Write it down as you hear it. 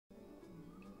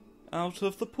Out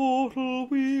of the portal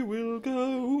we will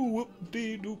go,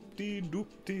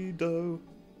 whoop-dee-doop-dee-doop-dee-do.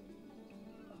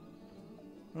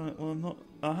 Right, well I'm not...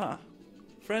 Aha!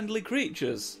 Friendly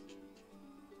creatures!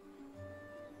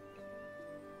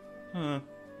 Huh.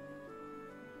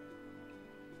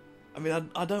 I mean,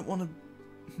 I don't want to...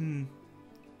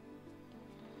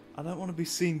 I don't want to be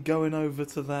seen going over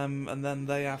to them and then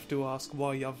they have to ask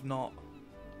why I've not...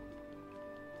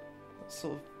 That's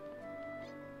sort of...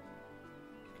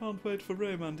 Can't wait for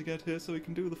Rayman to get here so we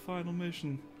can do the final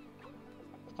mission.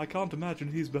 I can't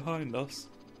imagine he's behind us.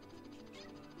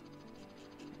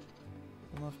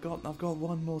 Well, I've got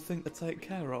one more thing to take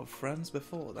care of, friends,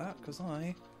 before that, because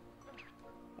I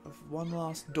have one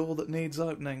last door that needs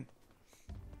opening.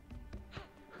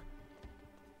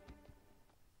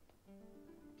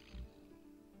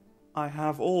 I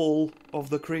have all of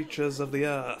the creatures of the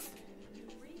earth.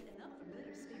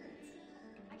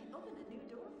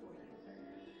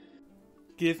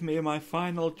 Give me my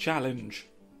final challenge.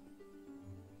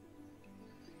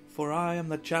 For I am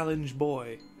the challenge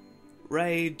boy.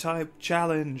 Raid type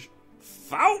challenge.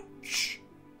 Fouch!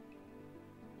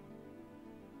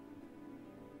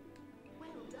 Well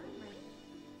done, Ray.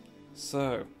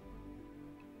 So,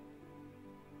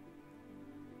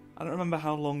 I don't remember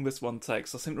how long this one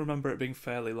takes. I seem to remember it being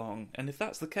fairly long. And if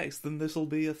that's the case, then this will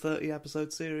be a 30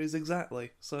 episode series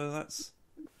exactly. So that's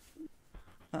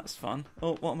fun.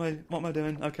 Oh, what am I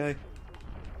doing? Okay.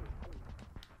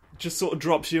 Just sort of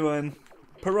drops you in.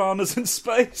 Piranhas in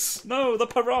space! No, the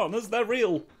piranhas, they're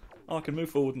real! Oh, I can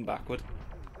move forward and backward.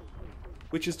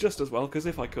 Which is just as well, because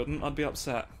if I couldn't, I'd be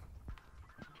upset.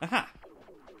 Aha!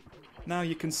 Now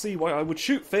you can see why I would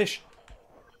shoot fish!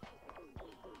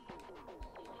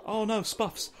 Oh no,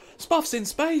 Spuffs! Spuffs in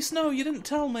space! No, you didn't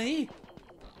tell me!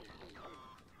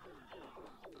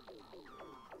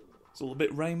 It's all a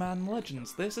bit Rayman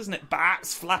Legends, this, isn't it?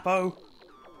 Bats, Flappo!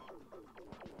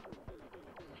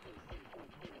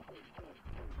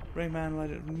 Rayman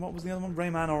Legends... What was the other one?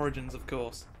 Rayman Origins, of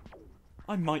course.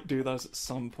 I might do those at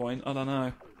some point, I don't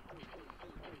know.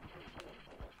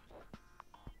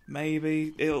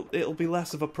 Maybe. It'll be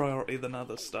less of a priority than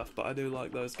other stuff, but I do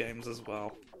like those games as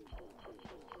well.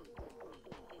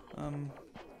 Can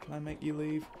I make you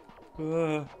leave?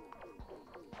 Ugh.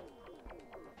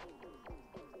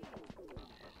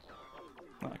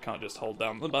 I can't just hold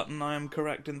down the button. I am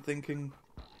correct in thinking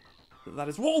that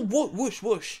is... Whoa! What? Whoosh!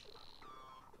 Whoosh!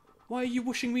 Why are you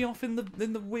whooshing me off in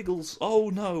the wiggles? Oh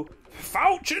no!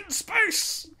 Fouch in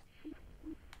space!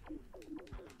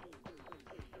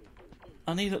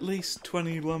 I need at least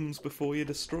 20 lums before you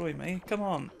destroy me. Come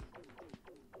on.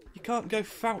 You can't go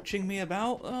fouching me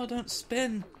about. Oh, don't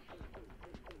spin.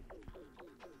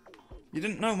 You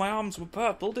didn't know my arms were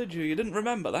purple, did you? You didn't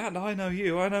remember that? I know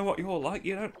you. I know what you're like.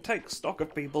 You don't take stock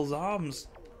of people's arms.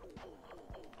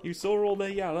 You saw all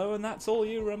the yellow and that's all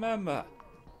you remember.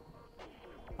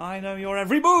 I know your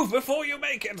every move before you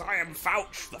make it. I am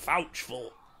Fouch the Fouchful.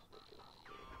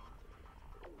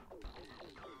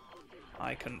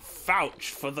 I can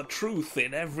vouch for the truth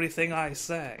in everything I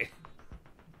say.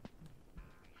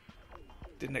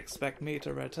 Didn't expect me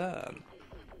to return.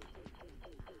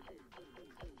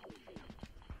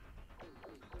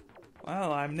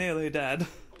 Well, I'm nearly dead.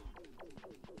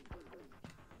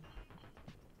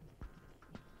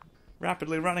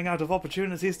 Rapidly running out of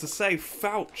opportunities to say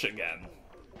Fouch again.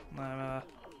 I'm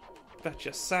bet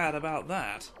you're sad about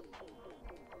that.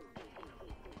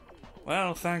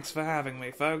 Well, thanks for having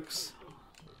me, folks.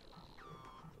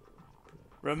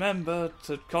 Remember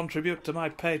to contribute to my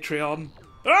Patreon.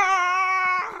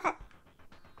 Ah!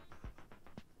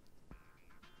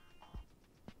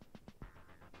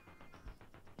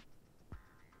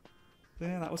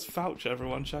 Yeah, that was Fouch,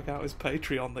 everyone. Check out his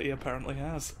Patreon that he apparently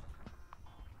has.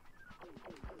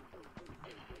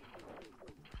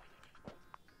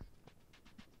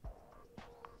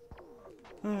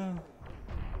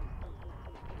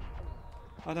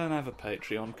 I don't have a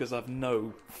Patreon because I've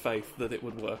no faith that it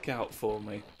would work out for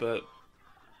me, but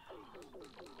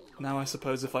now I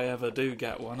suppose if I ever do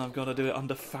get one, I've got to do it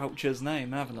under Foucher's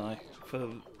name, haven't I?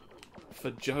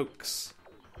 For jokes.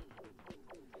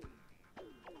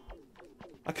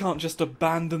 I can't just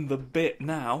abandon the bit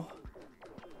now.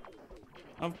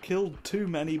 I've killed too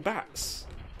many bats.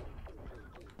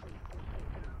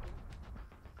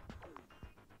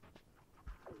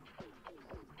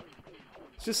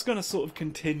 It's just gonna sort of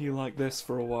continue like this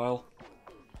for a while.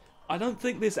 I don't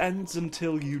think this ends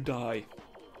until you die.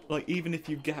 Like, even if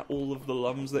you get all of the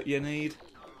lums that you need.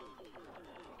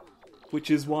 Which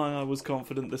is why I was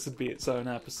confident this would be its own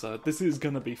episode. This is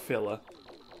gonna be filler.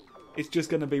 It's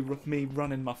just gonna be me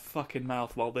running my fucking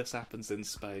mouth while this happens in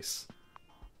space.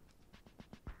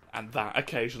 And that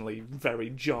occasionally very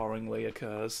jarringly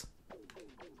occurs.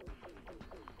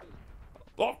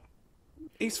 What?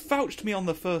 He's fouched me on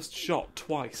the first shot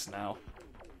twice now.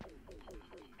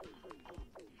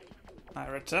 I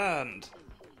returned.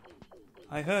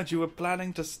 I heard you were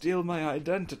planning to steal my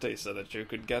identity so that you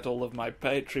could get all of my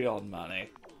Patreon money.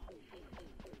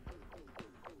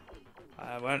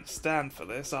 I won't stand for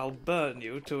this. I'll burn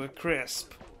you to a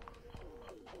crisp.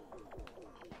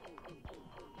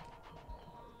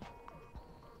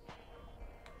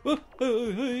 Oh,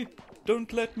 hey,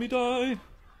 don't let me die.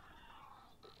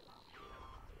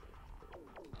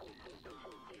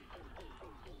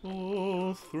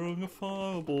 Oh, throwing a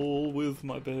fireball with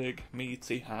my big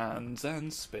meaty hands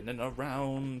and spinning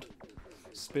around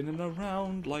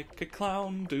like a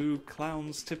clown. Do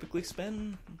clowns typically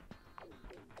spin?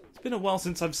 It's been a while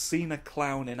since I've seen a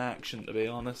clown in action, to be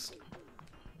honest.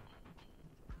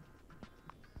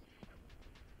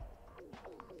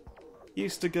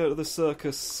 Used to go to the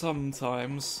circus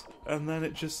sometimes, and then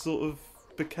it just sort of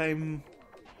became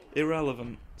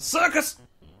irrelevant. Circus!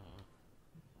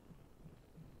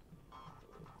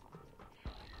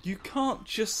 You can't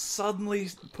just suddenly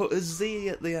put a Z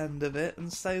at the end of it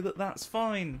and say that that's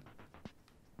fine.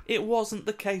 It wasn't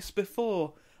the case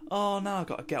before. Oh, now I've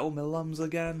got to get all my lums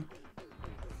again.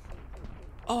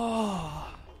 Oh.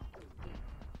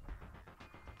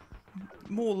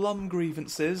 More lum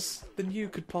grievances than you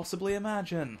could possibly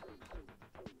imagine.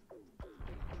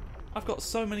 I've got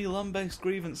so many lum-based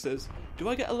grievances. Do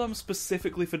I get a lum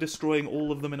specifically for destroying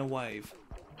all of them in a wave?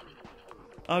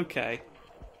 Okay.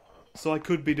 So I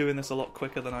could be doing this a lot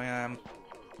quicker than I am.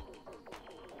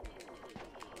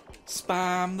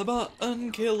 Spam the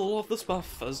button, kill all of the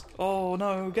spuffers. Oh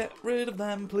no, get rid of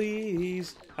them,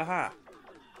 please. Haha.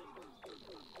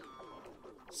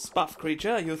 Spuff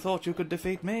creature, you thought you could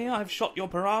defeat me? I've shot your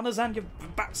piranhas and your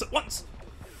bats at once.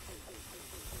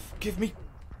 Give me...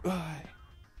 And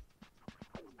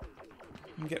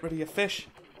get rid of your fish.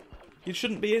 You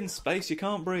shouldn't be in space, you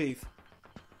can't breathe.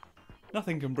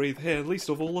 Nothing can breathe here, least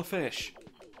of all a fish.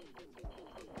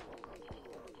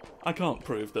 I can't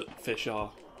prove that fish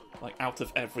are, like, out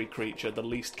of every creature, the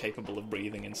least capable of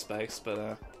breathing in space,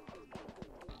 but,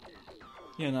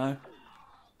 you know.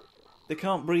 They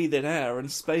can't breathe in air,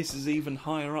 and space is even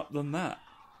higher up than that.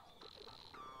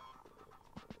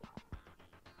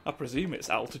 I presume it's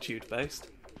altitude-based.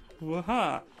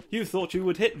 Waha! You thought you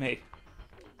would hit me.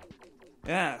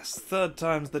 Yes, third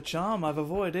time's the charm. I've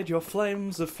avoided your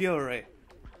flames of fury.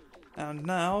 And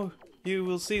now, you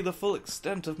will see the full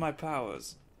extent of my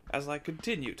powers, as I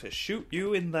continue to shoot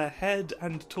you in the head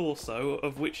and torso,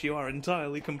 of which you are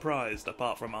entirely comprised,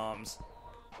 apart from arms.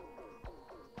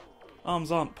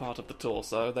 Arms aren't part of the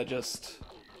torso, they're just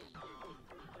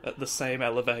at the same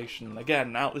elevation.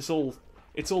 Again, it's all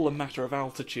a matter of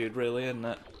altitude, really, isn't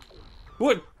it?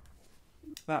 Wood!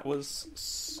 That was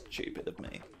stupid of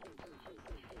me.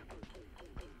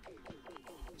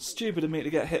 Stupid of me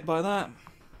to get hit by that.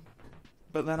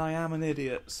 But then I am an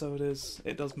idiot, so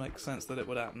it does make sense that it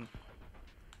would happen.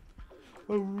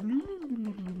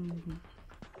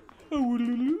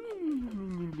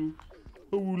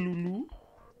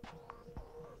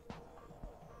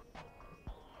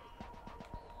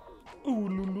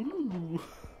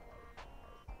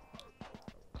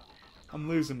 I'm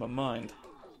losing my mind.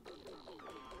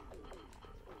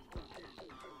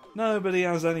 Nobody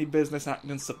has any business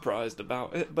acting surprised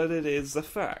about it, but it is a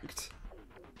fact.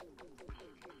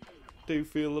 Do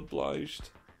feel obliged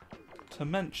to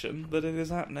mention that it is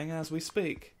happening as we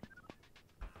speak.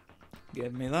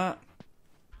 Give me that.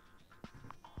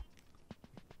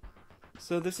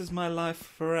 So this is my life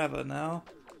forever now.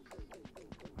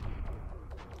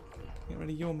 Get rid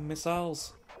of your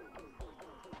missiles.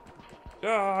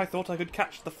 Ah, I thought I could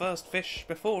catch the first fish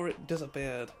before it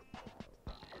disappeared.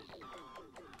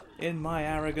 In my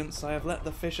arrogance, I have let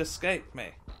the fish escape me.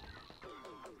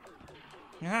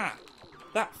 Ah!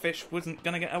 That fish wasn't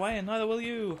gonna get away, and neither will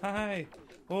you! Hi!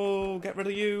 Oh, get rid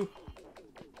of you!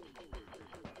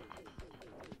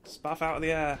 Spuff out of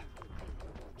the air!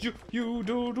 You do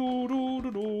do do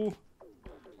do do!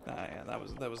 Ah, yeah,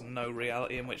 there was no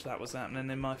reality in which that was happening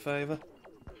in my favour.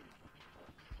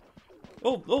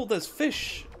 Oh, there's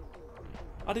fish!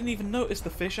 I didn't even notice the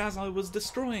fish as I was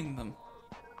destroying them.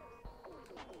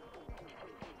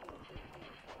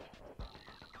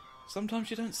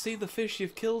 Sometimes you don't see the fish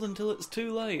you've killed until it's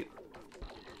too late.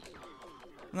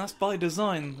 And that's by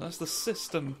design. That's the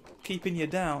system keeping you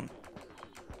down.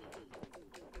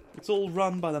 It's all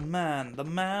run by the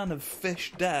man of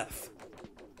fish death.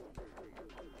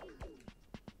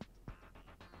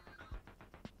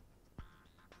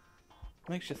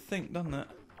 Makes you think, doesn't it?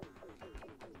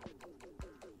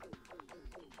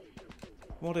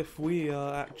 What if we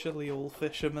are actually all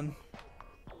fishermen?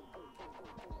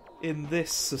 In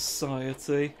this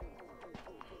society.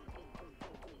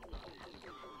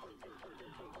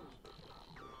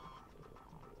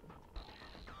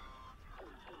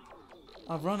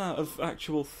 I've run out of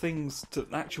actual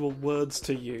words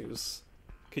to use.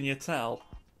 Can you tell?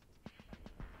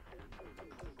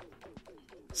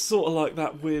 Sort of like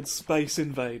that weird Space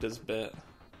Invaders bit.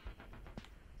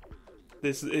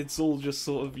 It's all just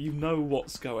sort of, you know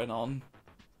what's going on.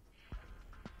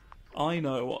 I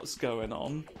know what's going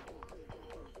on.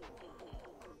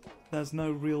 There's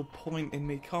no real point in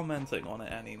me commenting on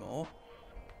it anymore.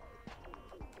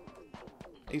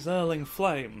 He's hurling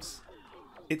flames.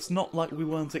 It's not like we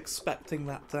weren't expecting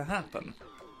that to happen.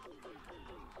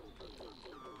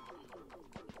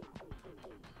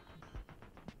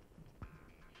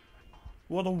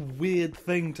 What a weird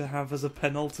thing to have as a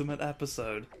penultimate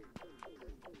episode.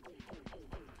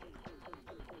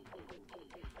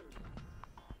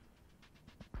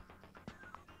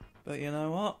 But you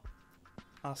know what?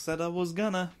 I said I was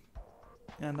gonna.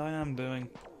 And I am doing.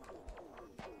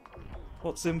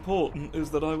 What's important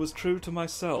is that I was true to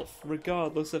myself,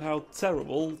 regardless of how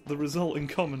terrible the resulting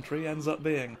commentary ends up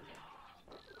being.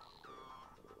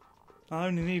 I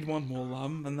only need one more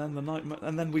lum, and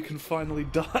then we can finally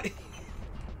die.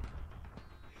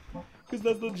 Because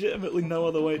there's legitimately no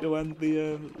other way to end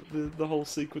the whole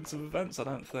sequence of events, I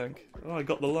don't think. Oh, I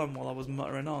got the lum while I was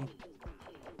muttering on.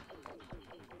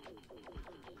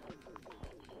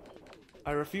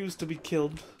 I refuse to be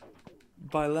killed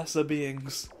by lesser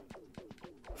beings.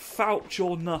 Fouch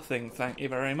or nothing, thank you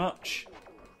very much.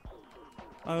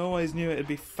 I always knew it'd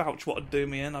be Fouch what would do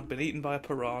me in. I've been eaten by a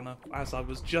piranha, as I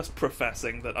was just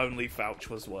professing that only Fouch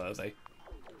was worthy.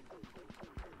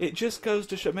 It just goes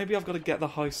to show, maybe I've got to get the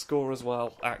high score as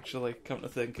well, actually, come to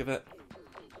think of it.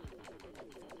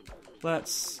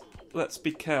 Let's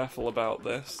be careful about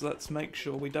this. Let's make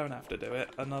sure we don't have to do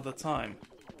it another time.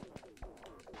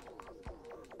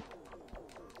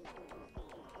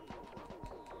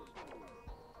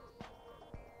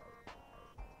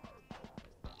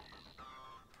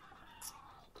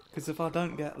 Because if I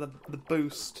don't get the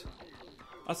boost,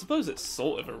 I suppose it's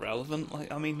sort of irrelevant. Like,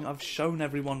 I mean, I've shown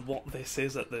everyone what this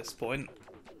is at this point.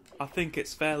 I think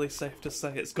it's fairly safe to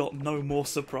say it's got no more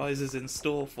surprises in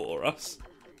store for us.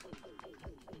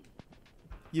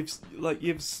 You've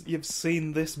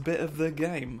seen this bit of the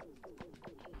game.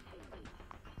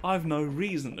 I've no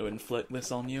reason to inflict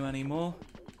this on you anymore,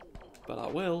 but I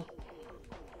will.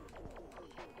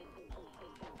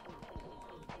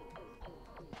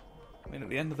 I mean, at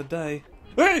the end of the day...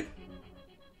 Hey!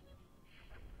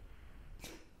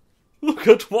 Look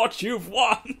at what you've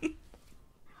won!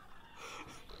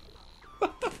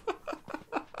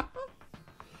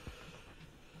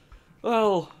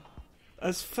 Well,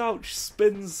 as Fouch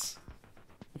spins,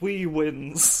 we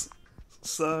wins.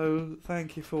 So,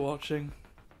 thank you for watching.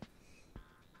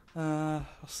 I'll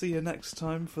see you next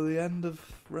time for the end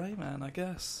of Rayman, I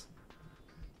guess.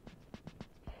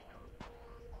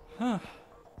 Huh.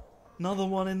 Another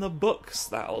one in the books,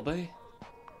 that'll be.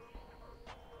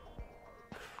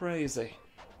 Crazy.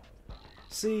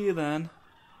 See you then.